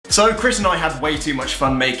So Chris and I had way too much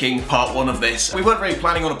fun making part 1 of this. We weren't really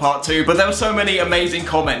planning on a part 2, but there were so many amazing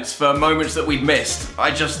comments for moments that we'd missed.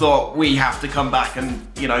 I just thought we have to come back and,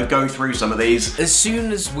 you know, go through some of these. As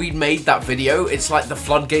soon as we'd made that video, it's like the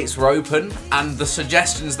floodgates were open, and the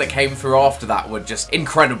suggestions that came through after that were just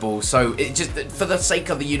incredible. So it just, for the sake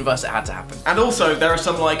of the universe, it had to happen. And also, there are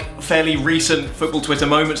some like fairly recent football Twitter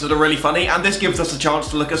moments that are really funny, and this gives us a chance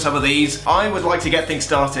to look at some of these. I would like to get things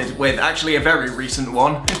started with actually a very recent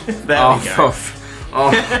one. There we go.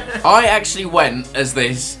 I actually went as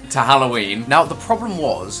this to Halloween. Now, the problem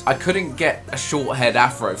was I couldn't get a short-haired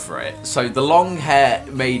afro for it, so the long hair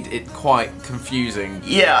made it quite confusing.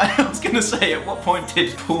 Yeah, I was gonna say, at what point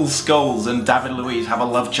did Paul Scholes and David Luiz have a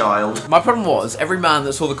love child? My problem was, every man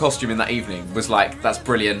that saw the costume in that evening was like, that's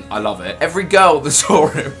brilliant, I love it. Every girl that saw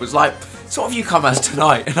it was like, so what have you come as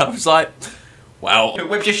tonight? And I was like, well,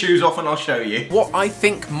 whip your shoes off and I'll show you. What I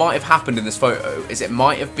think might have happened in this photo is it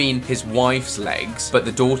might have been his wife's legs, but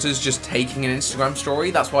the daughter's just taking an Instagram story.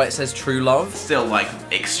 That's why it says true love. Still, like,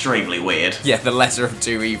 extremely weird. Yeah, the lesser of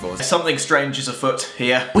two evils. Something strange is afoot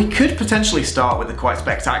here. We could potentially start with a quite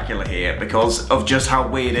spectacular here because of just how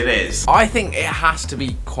weird it is. I think it has to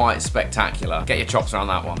be quite spectacular. Get your chops around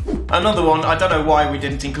that one. Another one, I don't know why we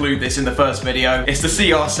didn't include this in the first video. It's the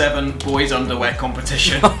CR7 boys underwear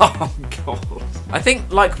competition. Oh, God. I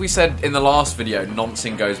think, like we said in the last video,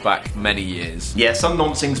 noncing goes back many years. Yeah, some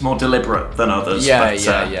noncing's more deliberate than others. Yeah, but,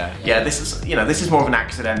 yeah. This is, you know, this is more of an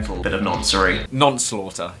accidental bit of noncery.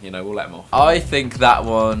 Non-slaughter, you know, we'll let them off. I think that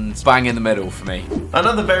one's bang in the middle for me.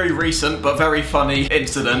 Another very recent but very funny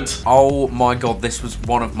incident. Oh my God, this was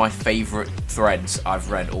one of my favourite threads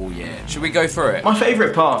I've read all year. Should we go through it? My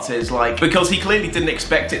favourite part is, like, because he clearly didn't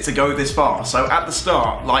expect it to go this far, so at the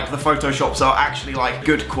start, like, the photoshops are actually, like,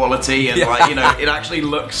 good quality and, like, you know, it actually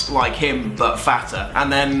looks like him but fatter.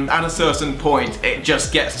 And then at a certain point, it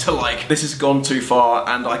just gets to, like, this has gone too far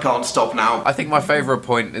and I can't stop now. I think my favourite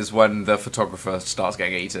point is when the photographer starts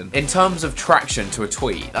getting eaten. In terms of traction to a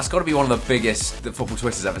tweet, that's got to be one of the biggest that football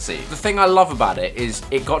Twitter's ever seen. The thing I love about it is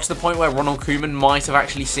it got to the point where Ronald Koeman might have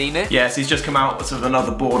actually seen it. Yes, he's just come out of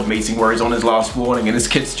another board meeting where he's on his last warning and his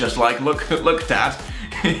kid's just like, look, Dad.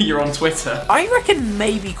 You're on Twitter. I reckon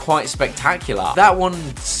maybe quite spectacular. That one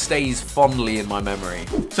stays fondly in my memory.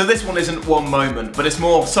 So this one isn't one moment, but it's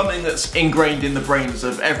more something that's ingrained in the brains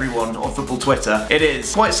of everyone on football Twitter. It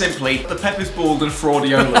is, quite simply, the Pepper's bald and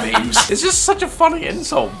Fraudiola memes. It's just such a funny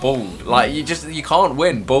insult, bald. Like, you can't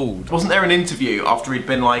win bald. Wasn't there an interview after he'd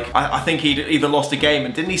been like, I think he'd either lost a game,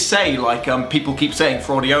 and didn't he say, like, people keep saying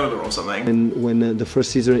Fraudiola or something? And when the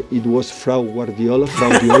first season it was Fraudiola.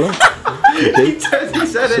 Okay. He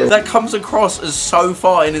said it. That comes across as so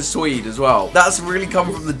far in his tweet as well. That's really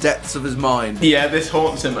come from the depths of his mind. Yeah, this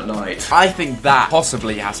haunts him at night. I think that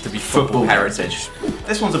possibly has to be football heritage.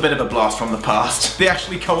 This one's a bit of a blast from the past. The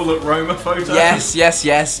Ashley Cole at Roma photo. Yes, yes,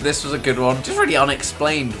 yes. This was a good one. Just really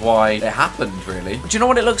unexplained why it happened, really. Do you know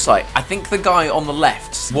what it looks like? I think the guy on the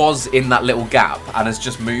left was in that little gap and has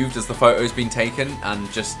just moved as the photo's been taken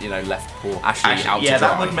and just, you know, left poor Ashley out to dry. Yeah,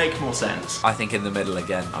 that would make more sense. I think in the middle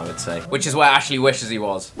again, I would say. Which is where Ashley wishes he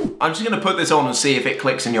was. I'm just gonna put this on and see if it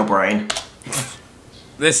clicks in your brain.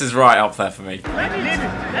 This is right up there for me. Let me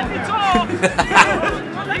talk!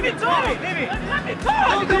 Let me talk! Let me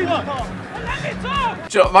talk! Let me talk!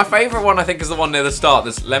 Do you know, my favourite one I think is the one near the start,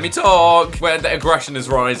 this "let me talk," where the aggression is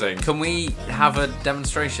rising. Can we have a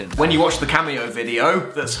demonstration? When you watch the cameo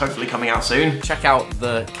video, that's hopefully coming out soon. Check out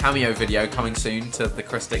the cameo video coming soon to the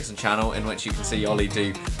Chris Dixon channel, in which you can see Ollie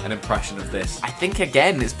do an impression of this. I think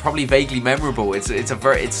again, it's probably vaguely memorable. It's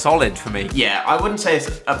solid for me. Yeah, I wouldn't say it's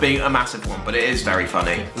a massive one, but it is very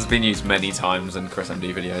funny. This has been used many times in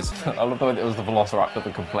ChrisMD videos. I love the way it was the Velociraptor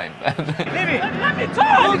that complained. Let me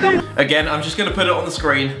talk! Again, I'm just gonna put it on the screen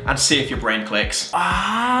and see if your brain clicks.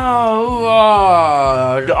 Oh,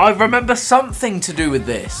 I remember something to do with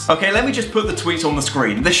this. Okay, let me just put the tweet on the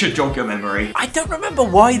screen. This should jog your memory. I don't remember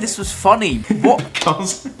why this was funny. What?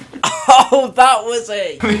 Because... Oh, that was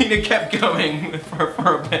it! I mean, it kept going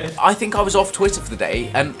for a bit. I think I was off Twitter for the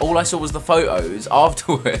day, and all I saw was the photos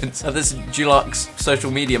afterwards of this Dulux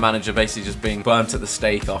social media manager basically just being burnt at the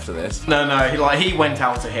stake after this. No, he went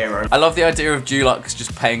out a hero. I love the idea of Dulux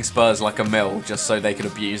just paying Spurs like a mill just so they could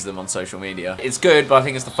abuse them on social media. It's good, but I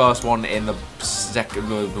think it's the first one in the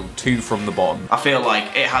second, two from the bottom. I feel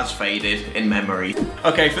like it has faded in memory.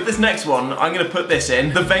 Okay, for this next one, I'm gonna put this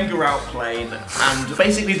in. The Wenger outplane, and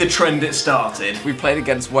basically the trend second it started. We played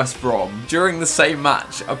against West Brom. During the same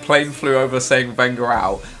match, a plane flew over saying Wenger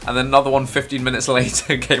out, and then another one 15 minutes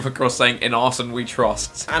later came across saying in Arsenal we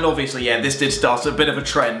trust. And obviously, yeah, this did start a bit of a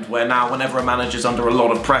trend where now whenever a manager's under a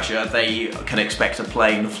lot of pressure, they can expect a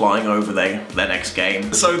plane flying over their next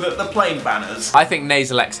game. So the plane banners. I think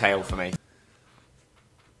nasal exhale for me.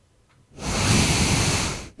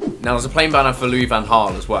 Now there's a plane banner for Louis van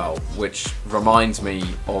Gaal as well, which reminds me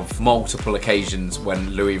of multiple occasions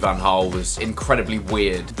when Louis van Gaal was incredibly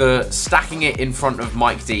weird. The stacking it in front of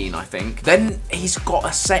Mike Dean, I think. Then he's got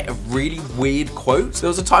a set of really weird quotes. There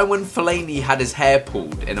was a time when Fellaini had his hair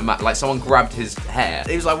pulled in a match, like someone grabbed his hair.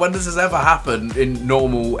 He was like, when does this ever happen in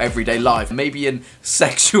normal everyday life? Maybe in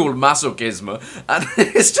sexual masochism. And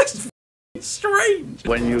it's just strange.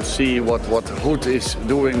 When you see what Hood is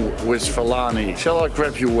doing with Fellaini, shall I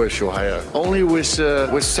grab you with your hair? Only with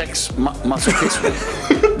sex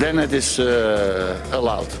masochism. Then it is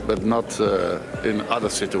allowed, but not in other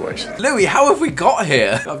situations. Louis, how have we got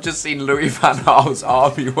here? I've just seen Louis van Gaal's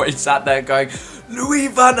army where he sat there going, Louis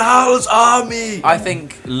van Gaal's army! I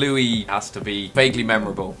think Louis has to be vaguely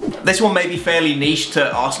memorable. This one may be fairly niche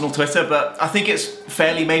to Arsenal Twitter, but I think it's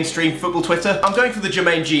fairly mainstream football Twitter. I'm going for the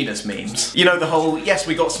Jermaine Genius memes. You know, the whole, yes,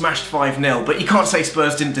 we got smashed 5-0, but you can't say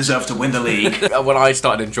Spurs didn't deserve to win the league. When I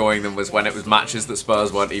started enjoying them was when it was matches that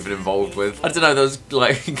Spurs weren't even involved with. I don't know, there was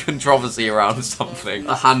like controversy around something.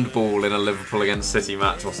 A handball in a Liverpool against City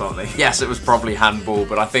match or something. Yes, it was probably handball,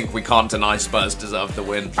 but I think we can't deny Spurs deserved the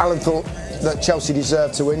win. Alan thought that Chelsea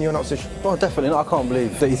deserved to win. You're not so sure? Well, definitely not. I can't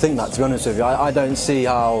believe that you think that, to be honest with you. I don't see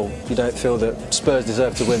how you don't feel that Spurs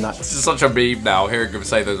deserve to win that. This is such a meme now, hearing him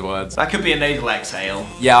say those words. That could be a nasal exhale.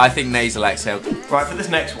 Yeah, I think nasal exhale. Right, for this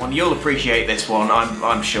next one, you'll appreciate this one,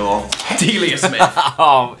 I'm sure. Delia Smith.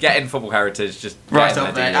 Oh, getting football heritage, just right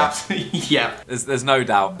up there, absolutely, yeah. There's no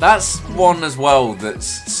doubt. That's one as well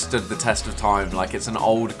that's stood the test of time. Like, it's an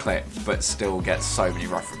old clip, but still gets so many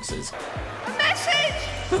references. A message!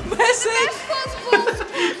 A message! The best possible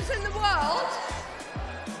sports in the world.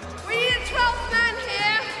 We need a 12th man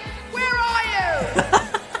here. Where are you?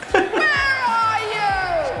 Where are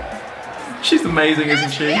you? She's amazing,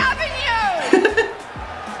 isn't she? Having you!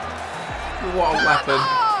 What a weapon.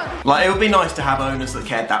 Like, it would be nice to have owners that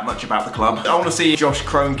cared that much about the club. I want to see Josh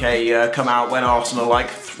Kroenke come out when Arsenal like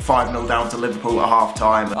 5-0 down to Liverpool at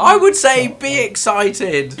half-time. I would say be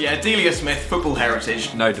excited. Yeah, Delia Smith, football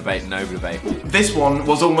heritage. No debate, no debate. This one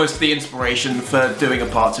was almost the inspiration for doing a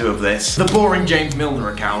part 2 of this. The boring James Milner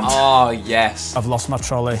account. Oh, yes. I've lost my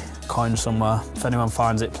trolley coin somewhere. If anyone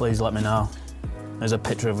finds it, please let me know. There's a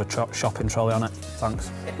picture of a shopping trolley on it.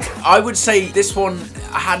 Thanks. I would say this one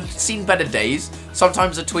had seen better days.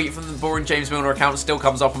 Sometimes a tweet from the boring James Milner account still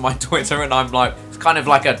comes up on my Twitter and I'm like, it's kind of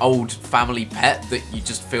like an old family pet that you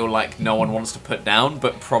just feel like no one wants to put down,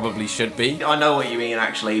 but probably should be. I know what you mean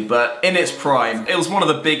actually, but in its prime, it was one of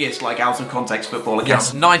the biggest like out of context football accounts.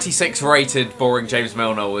 Yes, 96 rated boring James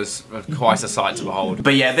Milner was quite a sight to behold.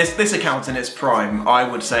 But yeah, this account in its prime, I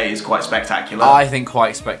would say is quite spectacular. I think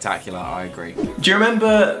quite spectacular, I agree. Do you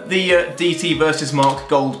remember the DT versus Mark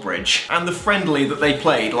Goldbridge and the friendly that they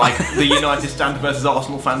played, like the United Stand versus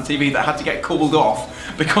Arsenal Fan TV that had to get called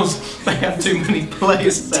off because they had too many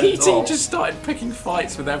players sent DT off? just started picking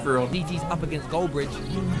fights with everyone. DT's up against Goldbridge.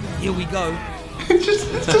 Here we go. It's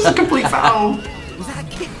just a complete foul. Was that a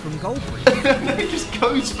kick from Goldbridge? It just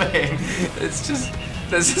goes for him. It's just,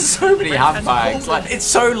 there's just so many handbags. Like, it's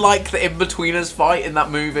so like the In-Betweeners fight in that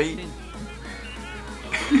movie.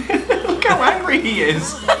 Look how angry he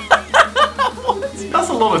is. That's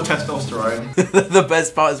a lot of testosterone. The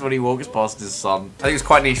best part is when he walks past his son. I think it's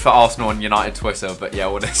quite niche for Arsenal and United Twitter, but yeah,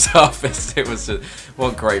 when it surfaced, it was just,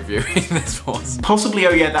 what great viewing this was. Possibly,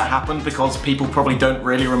 oh yeah, that happened because people probably don't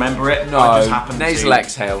really remember it. No, it just happened nasal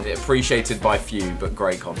exhale, appreciated by few, but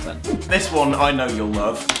great content. This one I know you'll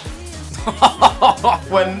love.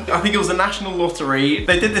 When I think it was the National Lottery,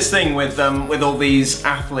 they did this thing with all these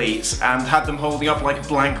athletes and had them holding up like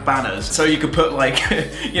blank banners so you could put like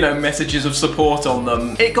you know, messages of support on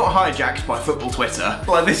them. It got hijacked by football Twitter.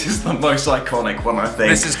 Like, this is the most iconic one, I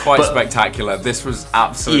think. This is quite spectacular. This was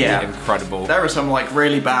absolutely incredible. There are some like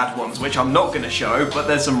really bad ones which I'm not going to show, but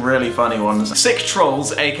there's some really funny ones. Sick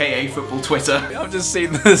trolls, aka football Twitter. I've just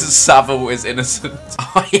seen this. Savile is innocent.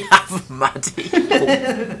 I have Maddie.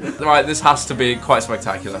 Right, this has to be quite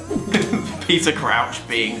spectacular. Peter Crouch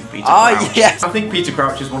being Peter Crouch. Yes. I think Peter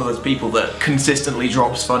Crouch is one of those people that consistently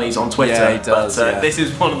drops funnies on Twitter. Yeah, he does, but this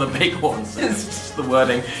is one of the big ones. It's just the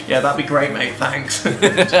wording. Yeah, that'd be great, mate. Thanks.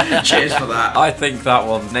 Cheers for that. I think that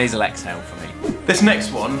one's nasal exhale for me. This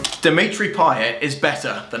next one, Dimitri Payet is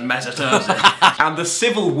better than Mesut Ozil. And the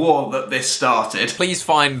civil war that this started. Please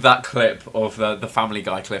find that clip of the Family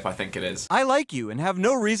Guy clip, I think it is. I like you and have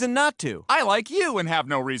no reason not to. I like you and have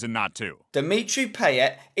no reason not to. Dimitri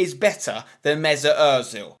Payet is better than Mesut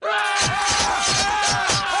Ozil.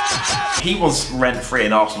 He was rent-free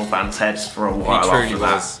in Arsenal fans' heads for a while after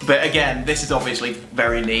that. But again, this is obviously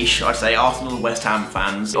very niche. I'd say Arsenal and West Ham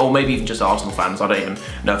fans, or maybe even just Arsenal fans. I don't even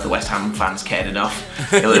know if the West Ham fans cared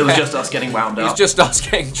enough. It was just us getting wound up. It was just us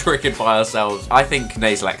getting triggered by ourselves. I think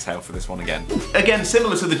nasal exhale for this one again. Again,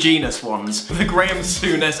 similar to the genus ones, the Graham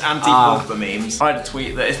Souness anti-Pogba memes. I had a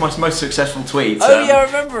tweet that it's my most successful tweet. Oh yeah, I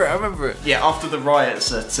remember it. Yeah, after the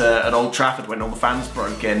riots at Old Trafford when all the fans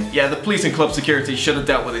broke in. Yeah, the police and club security should have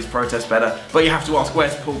dealt with these protests better. But you have to ask,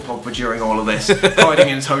 where's Paul Pogba during all of this? Hiding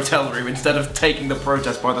in his hotel room instead of taking the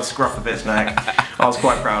protest by the scruff of its neck. I was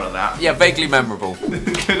quite proud of that. Yeah, vaguely memorable.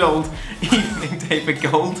 Good old evening, David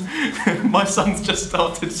Gold. My son's just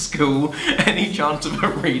started school. Any chance of a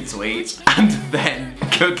retweet? And then,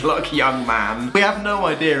 good luck, young man. We have no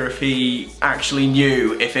idea if he actually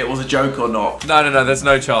knew if it was a joke or not. No, there's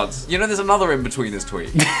no chance. You know, there's another in between his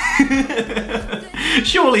tweet.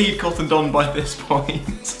 Surely he'd cottoned on by this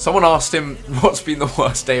point. Someone asked him, what's been the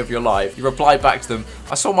worst day of your life? He replied back to them,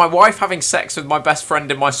 I saw my wife having sex with my best friend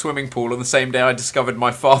in my swimming pool on the same day I discovered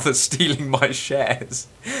my father stealing my shares.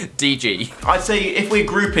 DG. I'd say if we're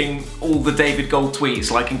grouping all the David Gold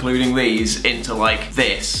tweets, like including these, into like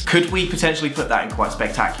this, could we potentially put that in quite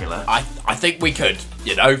spectacular? I think we could,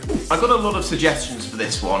 you know. I got a lot of suggestions for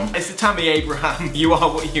this one. It's the Tammy Abraham, you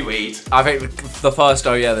are what you eat. I think the first,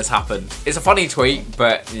 oh yeah, this happened. It's a funny tweet,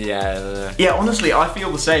 but yeah. Yeah, honestly, I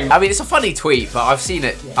feel the same. I mean, it's a funny tweet, but I've seen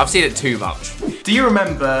it too much. Do you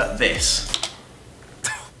remember this?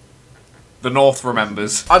 The North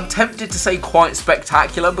remembers. I'm tempted to say quite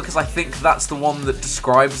spectacular because I think that's the one that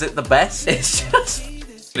describes it the best. It's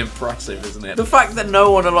just impressive, isn't it? The fact that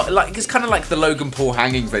no one, like, it's kind of like the Logan Paul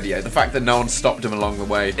hanging video. The fact that no one stopped him along the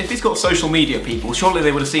way. If he's got social media people, surely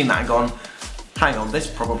they would have seen that and gone, hang on, this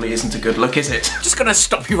probably isn't a good look, is it? Just gonna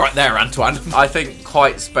stop you right there, Antoine. I think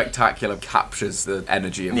quite spectacular captures the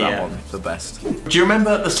energy of that one the best. Do you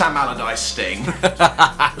remember the Sam Allardyce sting?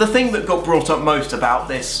 The thing that got brought up most about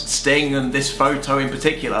this sting and this photo in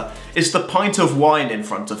particular is the pint of wine in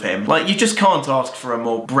front of him. Like, you just can't ask for a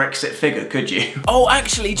more Brexit figure, could you? Oh,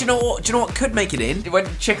 actually, do you know what could make it in? When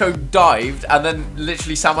Chico dived and then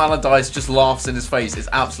literally Sam Allardyce just laughs in his face. It's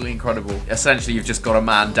absolutely incredible. Essentially, you've just got a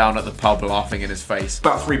man down at the pub laughing in his face.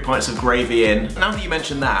 About 3 pints of gravy in. Now that you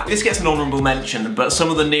mention that, this gets an honourable mention, but some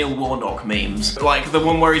of the Neil Warnock memes, like the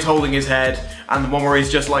one where he's holding his head and the one where he's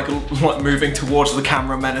just like moving towards the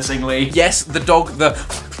camera menacingly. Yes, the dog,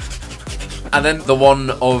 and then the one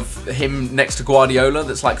of him next to Guardiola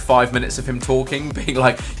that's like 5 minutes of him talking, being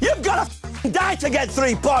like, you've got to die to get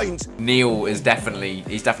 3 points. Neil is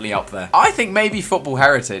he's definitely up there. I think maybe football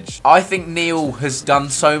heritage. I think Neil has done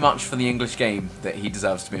so much for the English game that he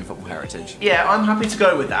deserves to be in football heritage. Yeah, I'm happy to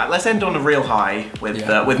go with that. Let's end on a real high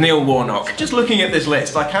with Neil Warnock. Just looking at this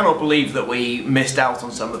list, I cannot believe that we missed out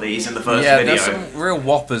on some of these in the first video. Yeah, there's some real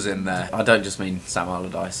whoppers in there. I don't just mean Sam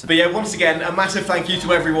Allardyce. But yeah, once again, a massive thank you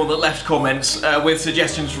to everyone that left comments with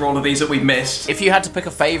suggestions for all of these that we missed. If you had to pick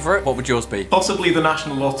a favourite, what would yours be? Possibly the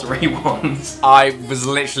National Lottery ones. I was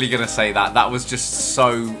literally going to say that. That was just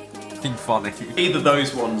so funny. Either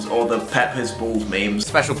those ones or the Pep His Balls memes.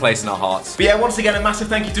 Special place in our hearts. But yeah, once again, a massive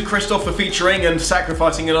thank you to Christoph for featuring and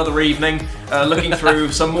sacrificing another evening, looking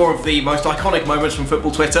through some more of the most iconic moments from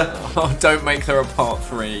football Twitter. Oh, don't make there a part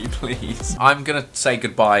 3, please. I'm going to say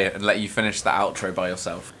goodbye and let you finish the outro by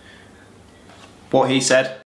yourself. What he said.